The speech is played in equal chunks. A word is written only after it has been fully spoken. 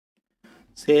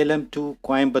Salem to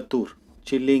Coimbatore,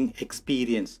 chilling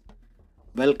experience.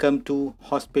 Welcome to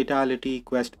Hospitality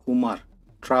Quest Umar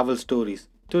Travel Stories.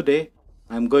 Today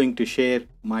I'm going to share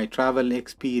my travel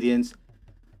experience.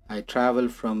 I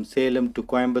traveled from Salem to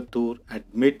Coimbatore at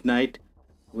midnight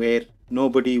where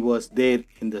nobody was there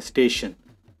in the station.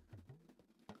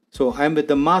 So I'm with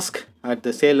the mask at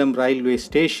the Salem railway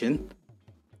station.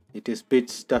 It is bit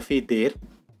stuffy there.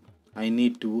 I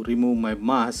need to remove my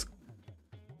mask.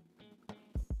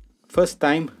 First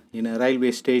time in a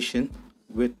railway station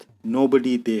with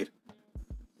nobody there.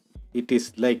 It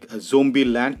is like a zombie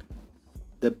land.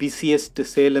 The busiest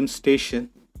Salem station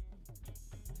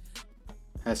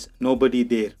has nobody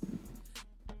there.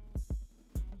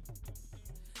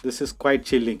 This is quite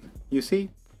chilling. You see,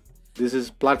 this is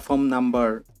platform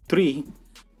number 3.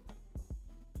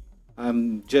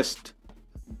 I'm just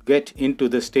get into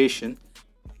the station.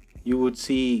 You would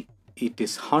see it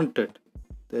is haunted.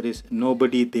 There is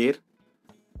nobody there.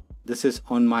 This is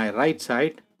on my right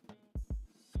side.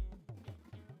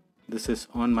 This is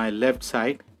on my left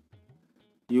side.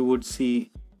 You would see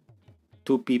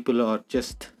 2 people are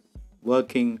just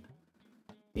working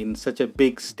in such a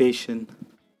big station.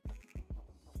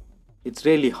 It's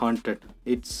really haunted.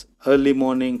 It's early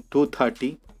morning,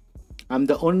 2:30. I'm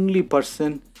the only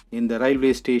person in the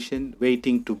railway station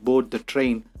waiting to board the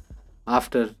train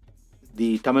after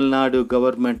the Tamil Nadu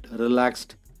government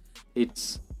relaxed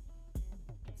its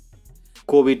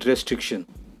COVID restriction.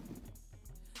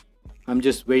 I'm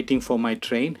just waiting for my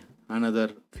train.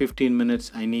 Another 15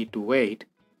 minutes I need to wait.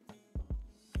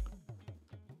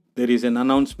 There is an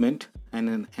announcement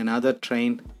and another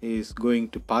train is going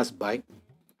to pass by.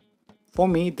 For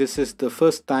me, this is the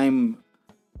first time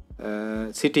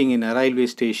sitting in a railway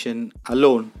station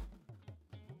alone.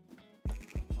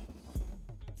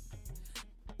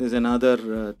 There's another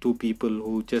 2 people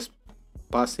who just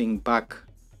passing back.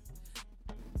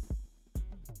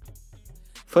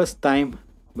 First time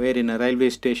where in a railway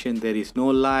station there is no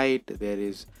light, there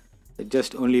is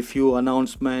just only few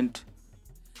announcement,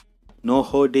 no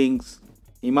hoardings.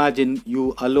 Imagine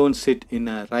you alone sit in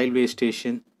a railway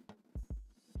station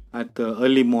at the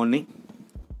early morning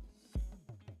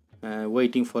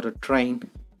waiting for a train.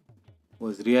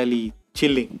 Was really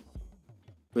chilling.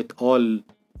 With all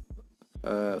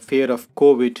fear of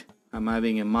COVID, I'm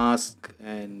having a mask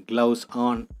and gloves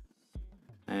on,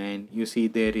 and you see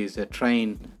there is a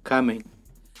train coming.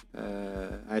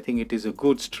 I think it is a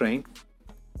goods train.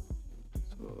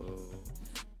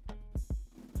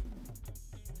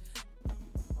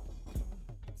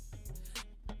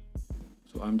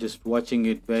 So I'm just watching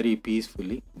it very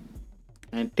peacefully,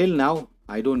 and till now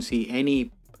I don't see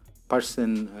any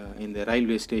person in the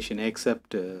railway station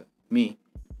except me.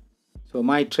 So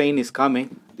my train is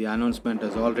coming. The announcement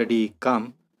has already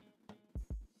come.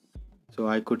 So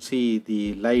I could see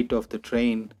the light of the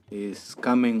train is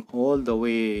coming all the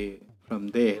way from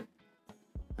there.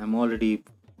 I'm already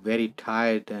very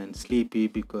tired and sleepy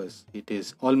because it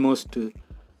is almost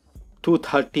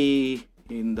 2:30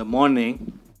 in the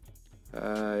morning.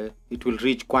 It will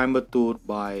reach Coimbatore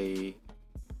by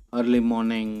early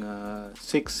morning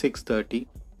 6:30.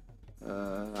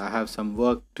 I have some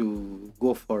work to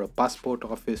go for a passport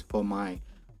office for my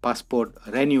passport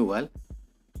renewal.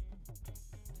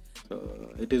 So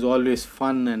it is always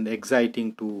fun and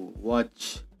exciting to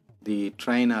watch the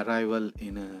train arrival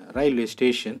in a railway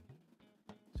station.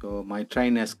 So my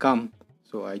train has come,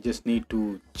 so I just need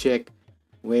to check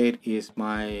where is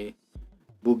my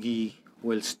bogie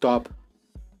will stop.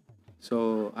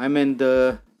 So I'm in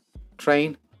the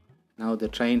train. Now the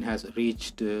train has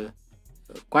reached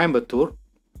Coimbatore.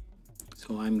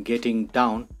 So I'm getting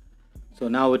down. So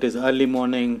now it is early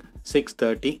morning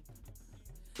 6:30.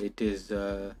 It is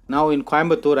now in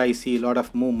Coimbatore. I see a lot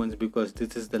of movements because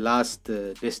this is the last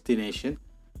destination.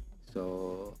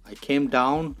 So I came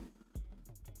down,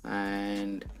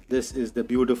 and this is the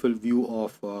beautiful view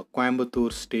of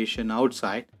Coimbatore station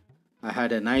outside. I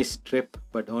had a nice trip,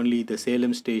 but only the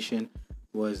Salem station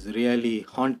was really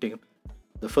haunting.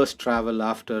 The first travel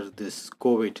after this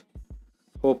COVID.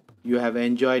 Hope you have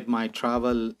enjoyed my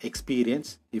travel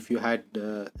experience. If you had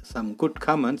some good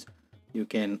comments, you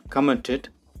can comment it.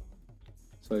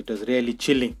 So it was really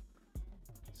chilling.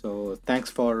 So thanks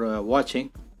for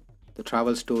watching the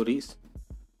travel stories.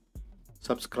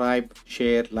 Subscribe,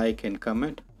 share, like and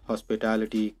comment.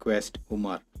 Hospitality Quest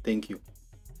Umar. Thank you.